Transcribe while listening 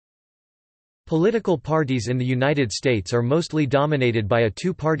Political parties in the United States are mostly dominated by a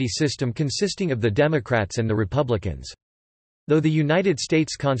two-party system consisting of the Democrats and the Republicans. Though the United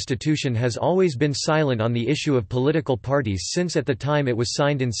States Constitution has always been silent on the issue of political parties since at the time it was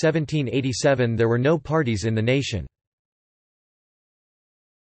signed in 1787 there were no parties in the nation.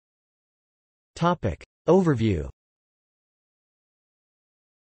 Overview.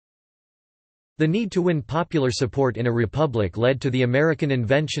 The need to win popular support in a republic led to the American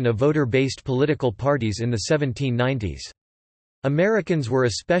invention of voter-based political parties in the 1790s. Americans were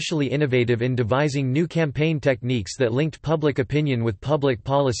especially innovative in devising new campaign techniques that linked public opinion with public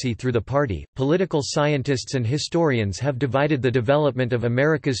policy through the party. Political scientists and historians have divided the development of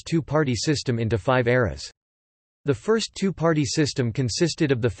America's two-party system into 5 eras. The first two-party system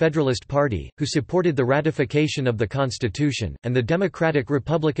consisted of the Federalist Party, who supported the ratification of the Constitution, and the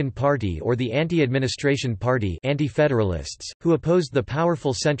Democratic-Republican Party or the Anti-Administration Party, Anti-Federalists, who opposed the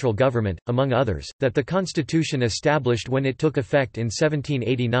powerful central government, among others, that the Constitution established when it took effect in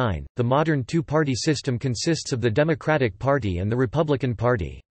 1789. The modern two-party system consists of the Democratic Party and the Republican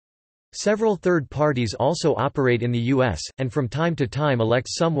Party. Several third parties also operate in the U.S., and from time to time elect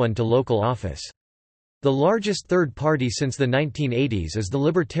someone to local office. The largest third party since the 1980s is the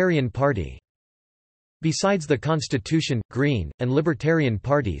Libertarian Party. Besides the Constitution, Green, and Libertarian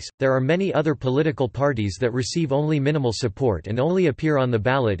parties, there are many other political parties that receive only minimal support and only appear on the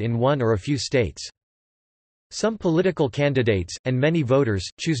ballot in one or a few states. Some political candidates, and many voters,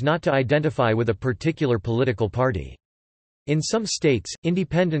 choose not to identify with a particular political party. In some states,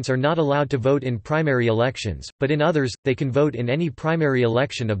 independents are not allowed to vote in primary elections, but in others, they can vote in any primary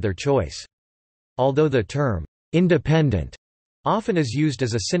election of their choice. Although the term, independent, often is used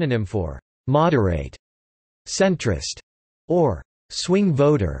as a synonym for moderate, centrist, or swing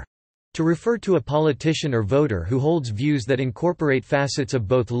voter, to refer to a politician or voter who holds views that incorporate facets of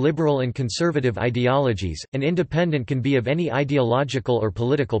both liberal and conservative ideologies, an independent can be of any ideological or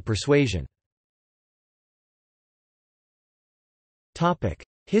political persuasion.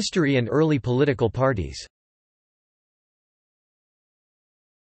 History and early political parties.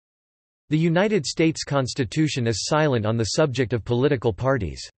 The United States Constitution is silent on the subject of political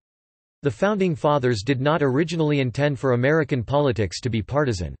parties. The Founding Fathers did not originally intend for American politics to be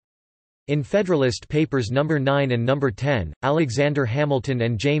partisan. In Federalist Papers No. 9 and No. 10, Alexander Hamilton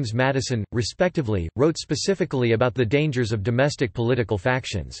and James Madison, respectively, wrote specifically about the dangers of domestic political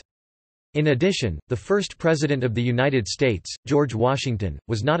factions. In addition, the first President of the United States, George Washington,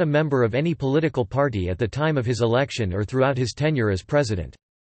 was not a member of any political party at the time of his election or throughout his tenure as president.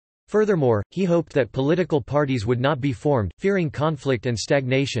 Furthermore, he hoped that political parties would not be formed, fearing conflict and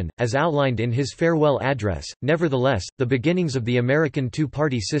stagnation, as outlined in his farewell address. Nevertheless, the beginnings of the American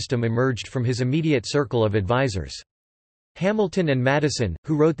two-party system emerged from his immediate circle of advisers. Hamilton and Madison,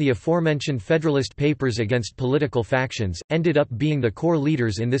 who wrote the aforementioned Federalist Papers against political factions, ended up being the core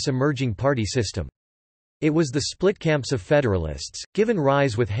leaders in this emerging party system. It was the split camps of Federalists, given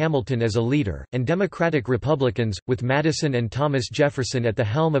rise with Hamilton as a leader, and Democratic Republicans, with Madison and Thomas Jefferson at the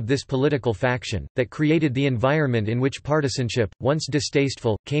helm of this political faction, that created the environment in which partisanship, once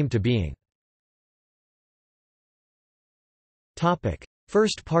distasteful, came to being.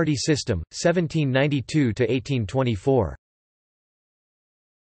 First party system, 1792–1824.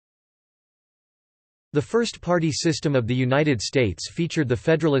 The first-party system of the United States featured the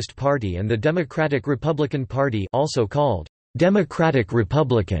Federalist Party and the Democratic-Republican Party, also called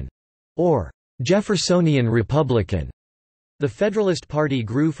Democratic-Republican or Jeffersonian Republican. The Federalist Party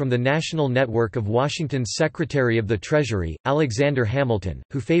grew from the national network of Washington's Secretary of the Treasury, Alexander Hamilton,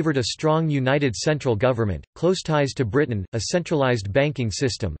 who favored a strong united central government, close ties to Britain, a centralized banking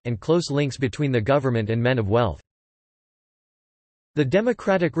system, and close links between the government and men of wealth. The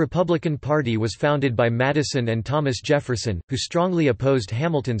Democratic-Republican Party was founded by Madison and Thomas Jefferson, who strongly opposed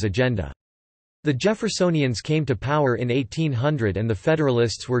Hamilton's agenda. The Jeffersonians came to power in 1800 and the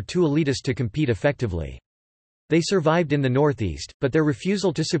Federalists were too elitist to compete effectively. They survived in the Northeast, but their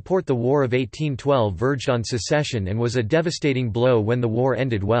refusal to support the War of 1812 verged on secession and was a devastating blow when the war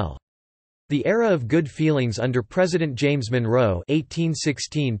ended well. The era of good feelings under President James Monroe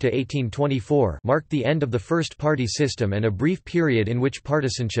 (1816–1824) marked the end of the first-party system and a brief period in which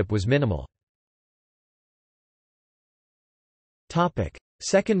partisanship was minimal. Topic: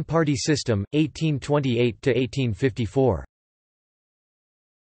 Second-party system, 1828–1854.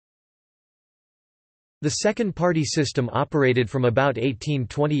 The second-party system operated from about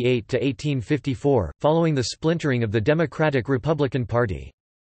 1828 to 1854, following the splintering of the Democratic-Republican Party.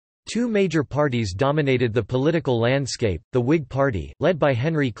 Two major parties dominated the political landscape, the Whig Party, led by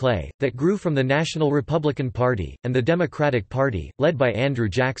Henry Clay, that grew from the National Republican Party, and the Democratic Party, led by Andrew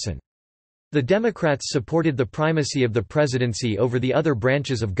Jackson. The Democrats supported the primacy of the presidency over the other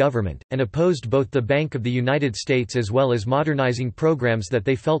branches of government, and opposed both the Bank of the United States as well as modernizing programs that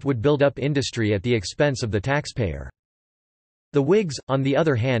they felt would build up industry at the expense of the taxpayer. The Whigs, on the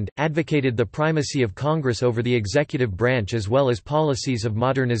other hand, advocated the primacy of Congress over the executive branch as well as policies of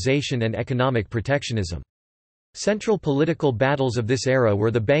modernization and economic protectionism. Central political battles of this era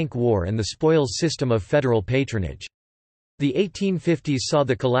were the Bank War and the spoils system of federal patronage. The 1850s saw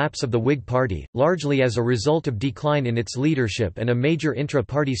the collapse of the Whig Party, largely as a result of decline in its leadership and a major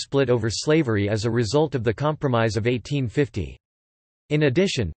intra-party split over slavery as a result of the Compromise of 1850. In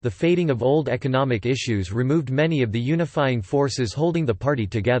addition, the fading of old economic issues removed many of the unifying forces holding the party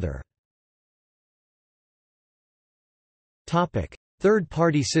together. Third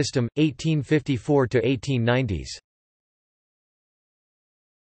party system, 1854 to 1890s.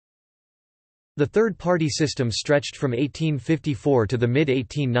 The third-party system stretched from 1854 to the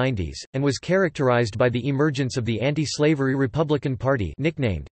mid-1890s, and was characterized by the emergence of the anti-slavery Republican Party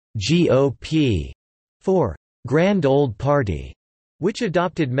nicknamed GOP for Grand Old Party, which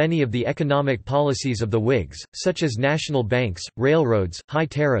adopted many of the economic policies of the Whigs, such as national banks, railroads, high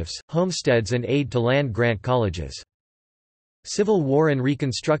tariffs, homesteads and aid to land-grant colleges. Civil War and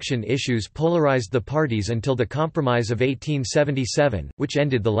Reconstruction issues polarized the parties until the Compromise of 1877, which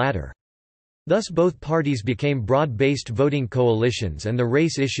ended the latter. Thus both parties became broad-based voting coalitions and the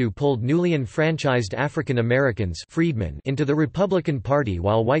race issue pulled newly enfranchised African Americans freedmen into the Republican Party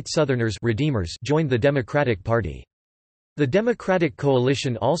while white Southerners redeemers joined the Democratic Party. The Democratic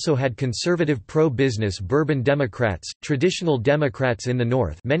coalition also had conservative pro-business Bourbon Democrats, traditional Democrats in the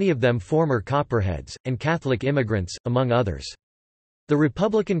North, many of them former Copperheads, and Catholic immigrants, among others. The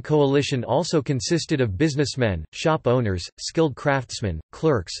Republican coalition also consisted of businessmen, shop owners, skilled craftsmen,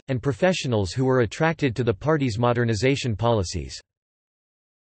 clerks, and professionals who were attracted to the party's modernization policies.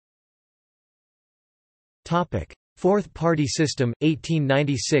 Fourth Party System,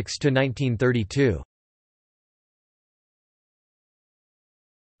 1896 to 1932.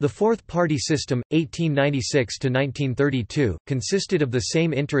 The Fourth Party System, 1896 to 1932, consisted of the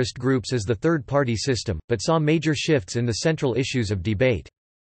same interest groups as the Third Party System, but saw major shifts in the central issues of debate.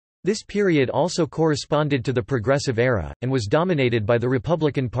 This period also corresponded to the Progressive Era, and was dominated by the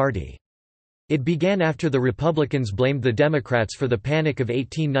Republican Party. It began after the Republicans blamed the Democrats for the Panic of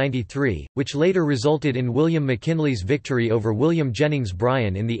 1893, which later resulted in William McKinley's victory over William Jennings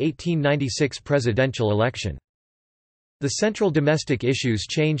Bryan in the 1896 presidential election. The central domestic issues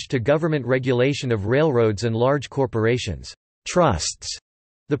changed to government regulation of railroads and large corporations, trusts,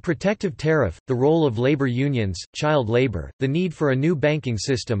 the protective tariff, the role of labor unions, child labor, the need for a new banking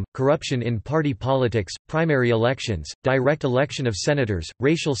system, corruption in party politics, primary elections, direct election of senators,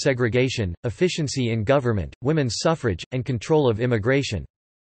 racial segregation, efficiency in government, women's suffrage, and control of immigration.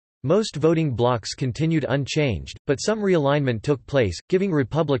 Most voting blocs continued unchanged, but some realignment took place, giving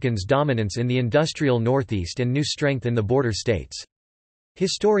Republicans dominance in the industrial Northeast and new strength in the border states.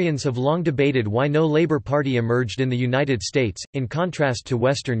 Historians have long debated why no Labour Party emerged in the United States, in contrast to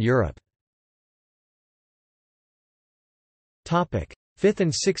Western Europe. Fifth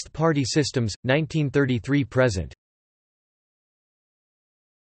and Sixth Party Systems, 1933–present.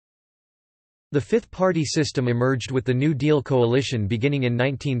 The Fifth Party System emerged with the New Deal coalition beginning in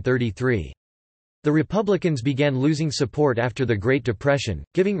 1933. The Republicans began losing support after the Great Depression,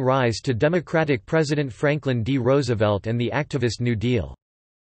 giving rise to Democratic President Franklin D. Roosevelt and the activist New Deal.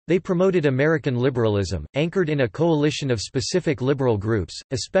 They promoted American liberalism, anchored in a coalition of specific liberal groups,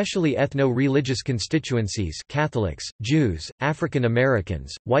 especially ethno-religious constituencies Catholics, Jews, African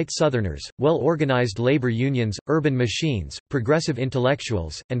Americans, white Southerners, well-organized labor unions, urban machines, progressive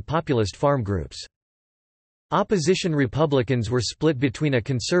intellectuals, and populist farm groups. Opposition Republicans were split between a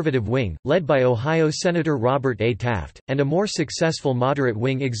conservative wing, led by Ohio Senator Robert A. Taft, and a more successful moderate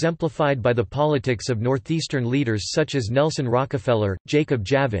wing exemplified by the politics of Northeastern leaders such as Nelson Rockefeller, Jacob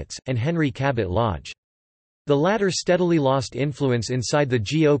Javits, and Henry Cabot Lodge. The latter steadily lost influence inside the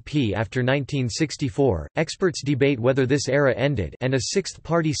GOP after 1964. Experts debate whether this era ended and a sixth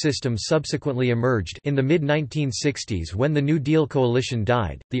party system subsequently emerged in the mid-1960s when the New Deal coalition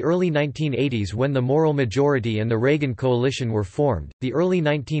died, the early 1980s when the Moral Majority and the Reagan coalition were formed, the early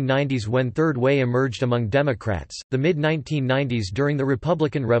 1990s when Third Way emerged among Democrats, the mid-1990s during the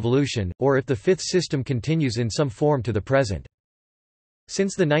Republican Revolution, or if the fifth system continues in some form to the present.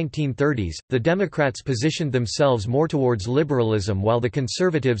 Since the 1930s, the Democrats positioned themselves more towards liberalism while the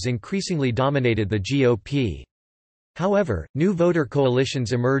conservatives increasingly dominated the GOP. However, new voter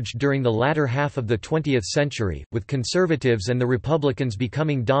coalitions emerged during the latter half of the 20th century, with conservatives and the Republicans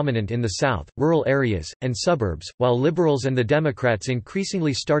becoming dominant in the South, rural areas, and suburbs, while liberals and the Democrats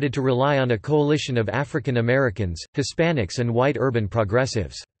increasingly started to rely on a coalition of African Americans, Hispanics and white urban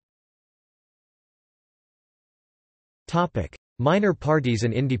progressives. Minor parties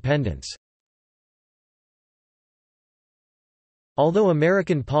and independents. Although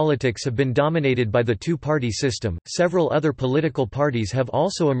American politics have been dominated by the two-party system, several other political parties have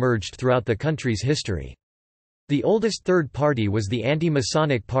also emerged throughout the country's history. The oldest third party was the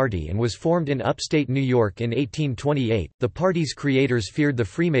Anti-Masonic Party and was formed in upstate New York in 1828. The party's creators feared the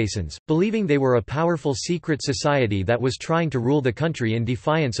Freemasons, believing they were a powerful secret society that was trying to rule the country in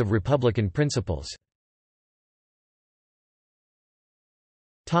defiance of Republican principles.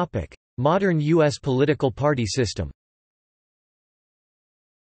 Modern U.S. political party system.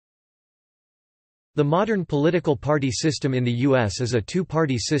 The modern political party system in the U.S. is a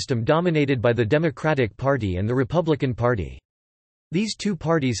two-party system dominated by the Democratic Party and the Republican Party. These two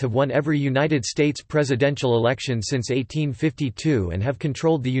parties have won every United States presidential election since 1852 and have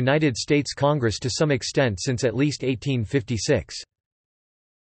controlled the United States Congress to some extent since at least 1856.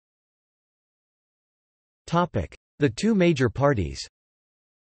 The two major parties.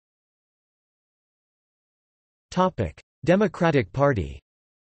 Democratic Party.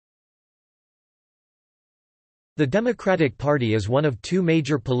 The Democratic Party is one of two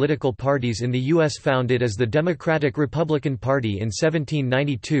major political parties in the U.S. founded as the Democratic-Republican Party in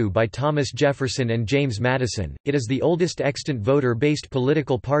 1792 by Thomas Jefferson and James Madison. It is the oldest extant voter-based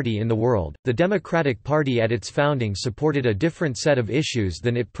political party in the world. The Democratic Party at its founding supported a different set of issues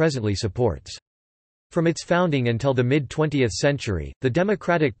than it presently supports. From its founding until the mid-20th century, the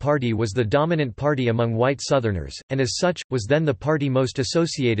Democratic Party was the dominant party among white Southerners, and as such, was then the party most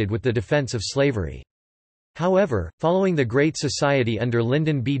associated with the defense of slavery. However, following the Great Society under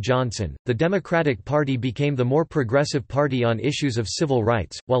Lyndon B. Johnson, the Democratic Party became the more progressive party on issues of civil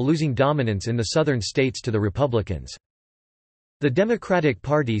rights, while losing dominance in the Southern states to the Republicans. The Democratic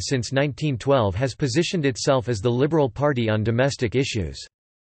Party since 1912 has positioned itself as the liberal party on domestic issues.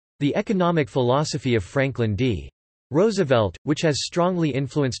 The economic philosophy of Franklin D. Roosevelt, which has strongly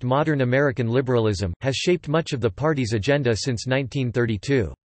influenced modern American liberalism, has shaped much of the party's agenda since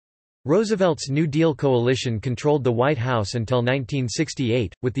 1932. Roosevelt's New Deal coalition controlled the White House until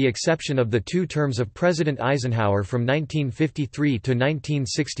 1968, with the exception of the 2 terms of President Eisenhower from 1953 to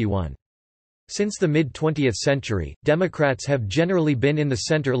 1961. Since the mid-20th century, Democrats have generally been in the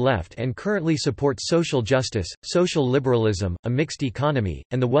center-left and currently support social justice, social liberalism, a mixed economy,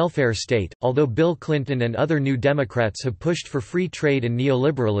 and the welfare state, although Bill Clinton and other New Democrats have pushed for free trade and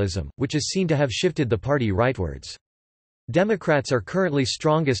neoliberalism, which is seen to have shifted the party rightwards. Democrats are currently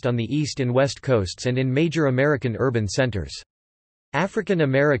strongest on the East and West Coasts and in major American urban centers. African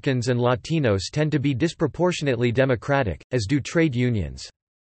Americans and Latinos tend to be disproportionately Democratic, as do trade unions.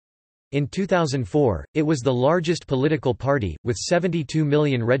 In 2004, it was the largest political party, with 72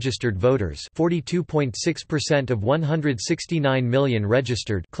 million registered voters, 42.6% of 169 million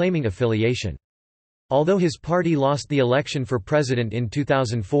registered, claiming affiliation. Although his party lost the election for president in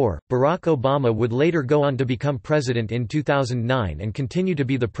 2004, Barack Obama would later go on to become president in 2009 and continue to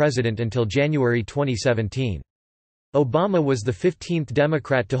be the president until January 2017. Obama was the 15th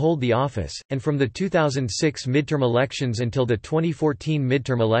Democrat to hold the office, and from the 2006 midterm elections until the 2014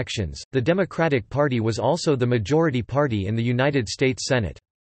 midterm elections, the Democratic Party was also the majority party in the United States Senate.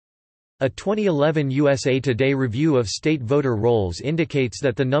 A 2011 USA Today review of state voter rolls indicates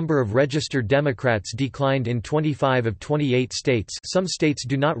that the number of registered Democrats declined in 25 of 28 states. Some states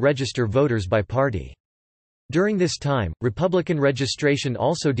do not register voters by party. During this time, Republican registration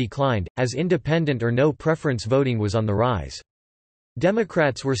also declined, as independent or no preference voting was on the rise.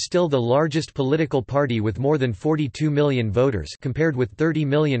 Democrats were still the largest political party with more than 42 million voters compared with 30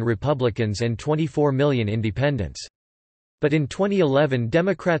 million Republicans and 24 million independents. But in 2011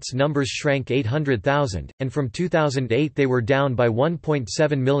 Democrats' numbers shrank 800,000, and from 2008 they were down by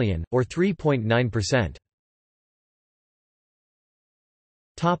 1.7 million, or 3.9%.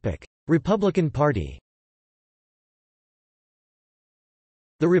 Republican Party.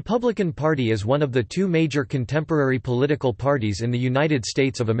 The Republican Party is one of the 2 major contemporary political parties in the United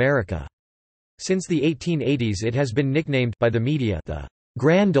States of America. Since the 1880s it has been nicknamed by the media the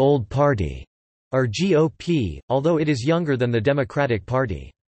Grand Old Party, or GOP, although it is younger than the Democratic Party.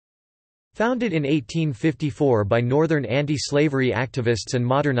 Founded in 1854 by Northern anti-slavery activists and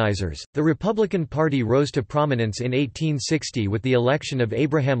modernizers, the Republican Party rose to prominence in 1860 with the election of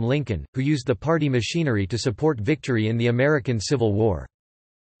Abraham Lincoln, who used the party machinery to support victory in the American Civil War.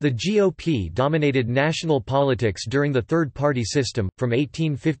 The GOP dominated national politics during the third-party system, from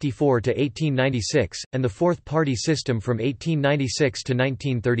 1854 to 1896, and the fourth-party system from 1896 to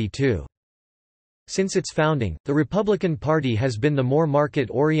 1932. Since its founding, the Republican Party has been the more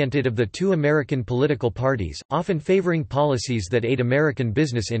market-oriented of the two American political parties, often favoring policies that aid American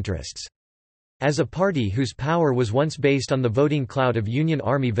business interests. As a party whose power was once based on the voting clout of Union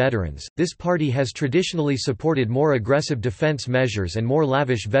Army veterans, this party has traditionally supported more aggressive defense measures and more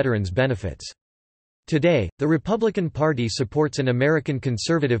lavish veterans' benefits. Today, the Republican Party supports an American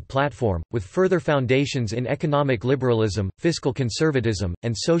conservative platform, with further foundations in economic liberalism, fiscal conservatism,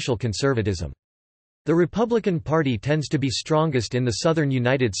 and social conservatism. The Republican Party tends to be strongest in the southern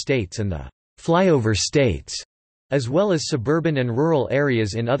United States and the flyover states, as well as suburban and rural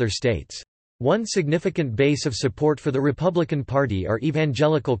areas in other states. One significant base of support for the Republican Party are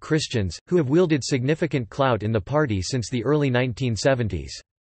evangelical Christians, who have wielded significant clout in the party since the early 1970s.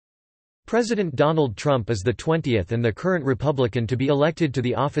 President Donald Trump is the 20th and the current Republican to be elected to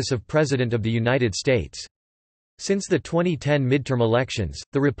the office of President of the United States. Since the 2010 midterm elections,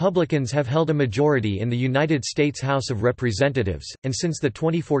 the Republicans have held a majority in the United States House of Representatives, and since the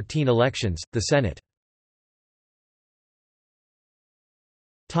 2014 elections, the Senate.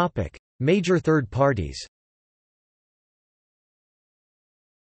 Major third parties.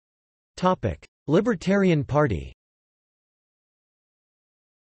 Libertarian Party.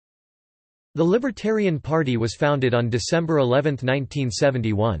 The Libertarian Party was founded on December 11,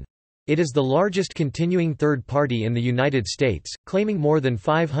 1971. It is the largest continuing third party in the United States, claiming more than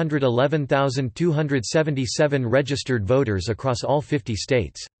 511,277 registered voters across all 50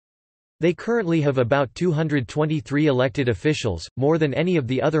 states. They currently have about 223 elected officials, more than any of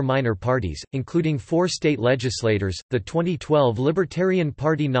the other minor parties, including 4 state legislators. The 2012 Libertarian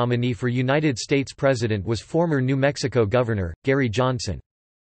Party nominee for United States President was former New Mexico Governor, Gary Johnson.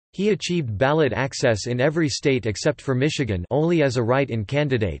 He achieved ballot access in every state except for Michigan, only as a write-in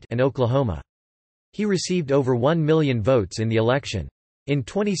candidate, and Oklahoma. He received over 1 million votes in the election. In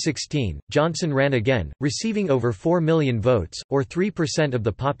 2016, Johnson ran again, receiving over 4 million votes, or 3% of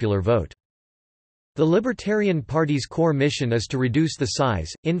the popular vote. The Libertarian Party's core mission is to reduce the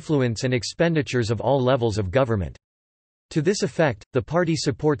size, influence and expenditures of all levels of government. To this effect, the party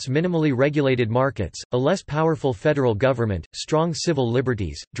supports minimally regulated markets, a less powerful federal government, strong civil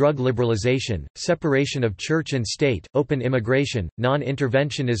liberties, drug liberalization, separation of church and state, open immigration,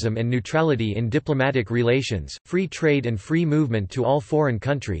 non-interventionism and neutrality in diplomatic relations, free trade and free movement to all foreign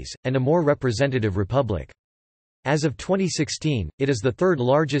countries, and a more representative republic. As of 2016, it is the third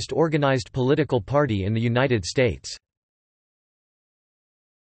largest organized political party in the United States.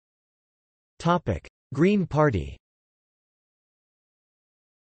 Green Party.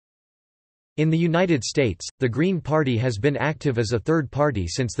 In the United States, the Green Party has been active as a third party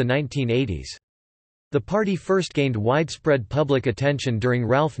since the 1980s. The party first gained widespread public attention during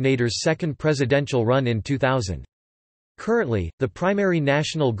Ralph Nader's second presidential run in 2000. Currently, the primary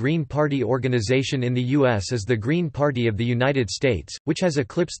national Green Party organization in the U.S. is the Green Party of the United States, which has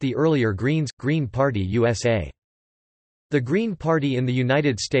eclipsed the earlier Greens, Green Party USA. The Green Party in the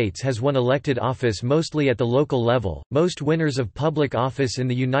United States has won elected office mostly at the local level. Most winners of public office in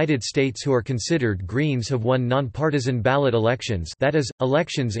the United States who are considered Greens have won nonpartisan ballot elections, that is,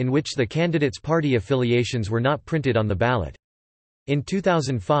 elections in which the candidates' party affiliations were not printed on the ballot. In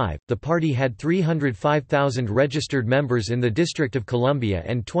 2005, the party had 305,000 registered members in the District of Columbia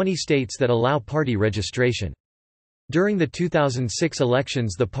and 20 states that allow party registration. During the 2006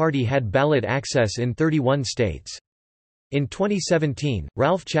 elections, the party had ballot access in 31 states. In 2017,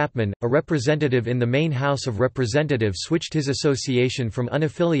 Ralph Chapman, a representative in the Maine House of Representatives, switched his association from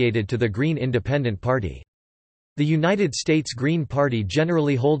unaffiliated to the Green Independent Party. The United States Green Party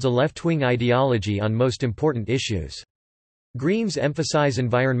generally holds a left-wing ideology on most important issues. Greens emphasize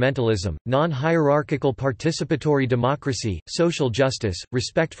environmentalism, non-hierarchical participatory democracy, social justice,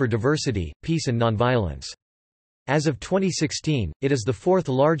 respect for diversity, peace and nonviolence. As of 2016, it is the fourth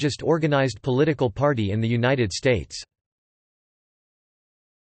largest organized political party in the United States.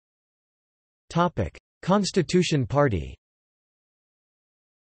 Constitution Party.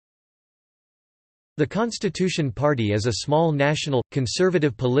 The Constitution Party is a small national,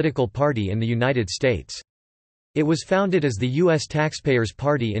 conservative political party in the United States. It was founded as the U.S. Taxpayers'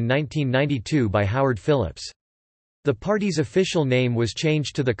 Party in 1992 by Howard Phillips. The party's official name was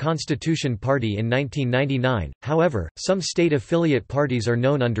changed to the Constitution Party in 1999, however, some state affiliate parties are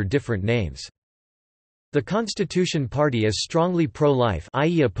known under different names. The Constitution Party is strongly pro-life,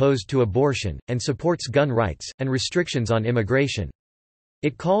 i.e. opposed to abortion, and supports gun rights, and restrictions on immigration.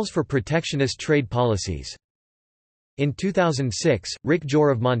 It calls for protectionist trade policies. In 2006, Rick Jor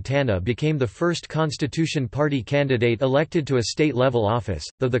of Montana became the first Constitution Party candidate elected to a state-level office,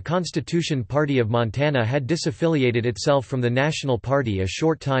 though the Constitution Party of Montana had disaffiliated itself from the National Party a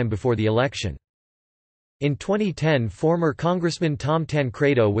short time before the election. In 2010, former Congressman Tom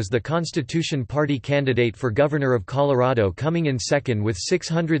Tancredo was the Constitution Party candidate for governor of Colorado, coming in second with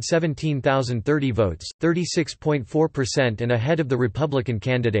 617,030 votes, 36.4%, and ahead of the Republican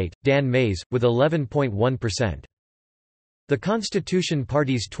candidate, Dan Mays, with 11.1%. The Constitution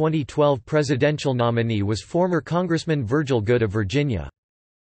Party's 2012 presidential nominee was former Congressman Virgil Goode of Virginia.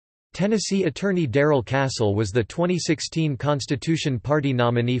 Tennessee attorney Darrell Castle was the 2016 Constitution Party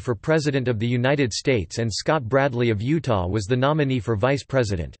nominee for President of the United States, and Scott Bradley of Utah was the nominee for Vice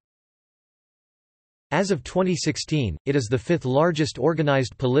President. As of 2016, it is the fifth largest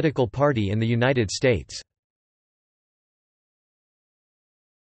organized political party in the United States.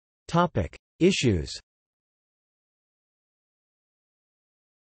 Issues.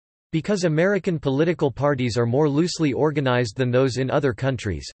 Because American political parties are more loosely organized than those in other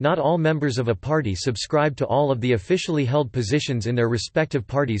countries, not all members of a party subscribe to all of the officially held positions in their respective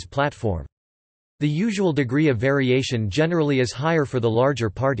party's platform. The usual degree of variation generally is higher for the larger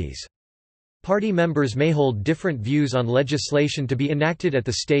parties. Party members may hold different views on legislation to be enacted at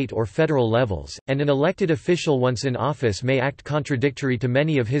the state or federal levels, and an elected official once in office may act contradictory to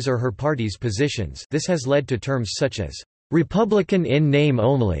many of his or her party's positions. This has led to terms such as Republican in name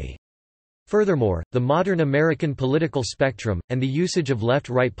only. Furthermore, the modern American political spectrum, and the usage of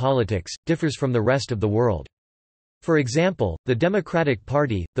left-right politics, differs from the rest of the world. For example, the Democratic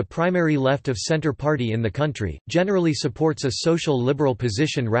Party, the primary left-of-center party in the country, generally supports a social liberal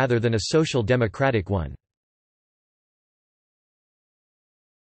position rather than a social democratic one.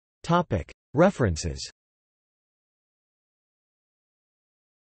 References.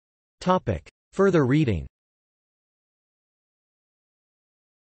 Further reading.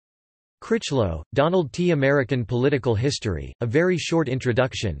 Critchlow, Donald T. American Political History, A Very Short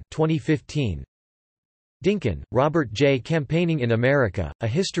Introduction 2015. Dinkin, Robert J. Campaigning in America, A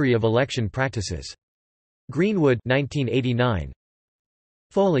History of Election Practices. Greenwood 1989.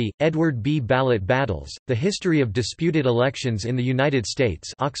 Foley, Edward B. Ballot Battles, The History of Disputed Elections in the United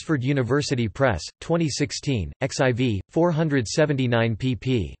States, Oxford University Press, 2016, XIV, 479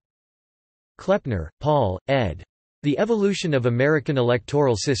 pp. Klepner, Paul, ed. The Evolution of American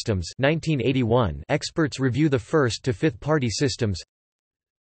Electoral Systems 1981. Experts review the first to fifth party systems.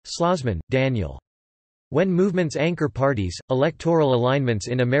 Schlossman, Daniel. When Movements Anchor Parties, Electoral Alignments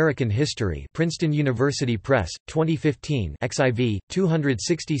in American History, Princeton University Press, 2015, XIV,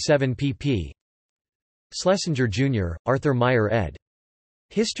 267 pp. Schlesinger, Jr., Arthur Meyer ed.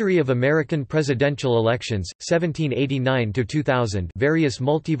 History of American Presidential Elections, 1789–2000, various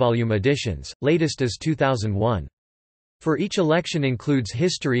multivolume editions, latest as 2001. For each election includes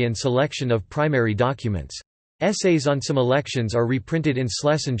history and selection of primary documents. Essays on some elections are reprinted in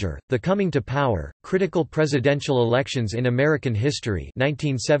Schlesinger, The Coming to Power, Critical Presidential Elections in American History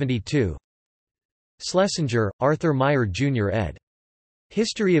 1972. Schlesinger, Arthur Meyer, Jr. ed.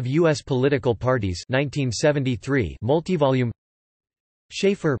 History of U.S. Political Parties 1973, multivolume.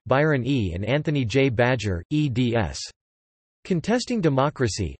 Schaeffer, Byron E. and Anthony J. Badger, eds. Contesting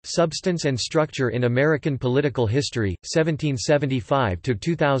Democracy, Substance and Structure in American Political History,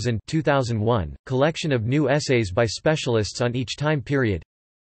 1775–2000 2001, collection of new essays by specialists on each time period.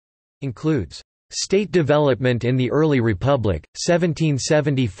 Includes, "State Development in the Early Republic,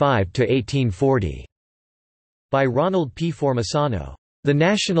 1775–1840", by Ronald P. Formisano. The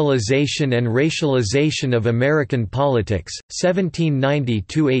Nationalization and Racialization of American Politics,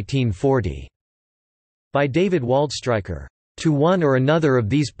 1790–1840", by David Waldstreicher. To one or another of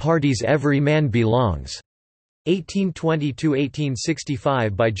these parties every man belongs,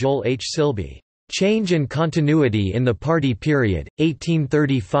 1820–1865, by Joel H. Silby. Change and Continuity in the Party Period,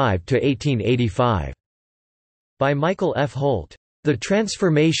 1835–1885, by Michael F. Holt. The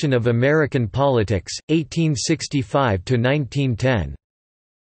Transformation of American Politics, 1865–1910,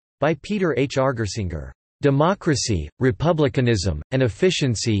 by Peter H. Argersinger. Democracy, Republicanism, and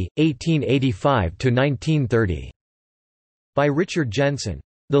Efficiency, 1885–1930, by Richard Jensen.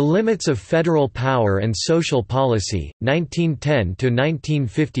 The Limits of Federal Power and Social Policy,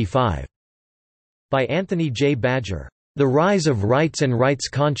 1910–1955, by Anthony J. Badger. The Rise of Rights and Rights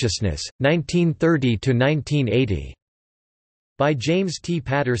Consciousness, 1930–1980, by James T.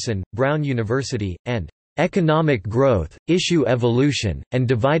 Patterson, Brown University, and Economic Growth, Issue Evolution, and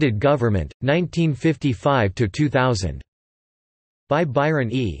Divided Government, 1955–2000, by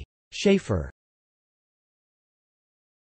Byron E. Schaeffer.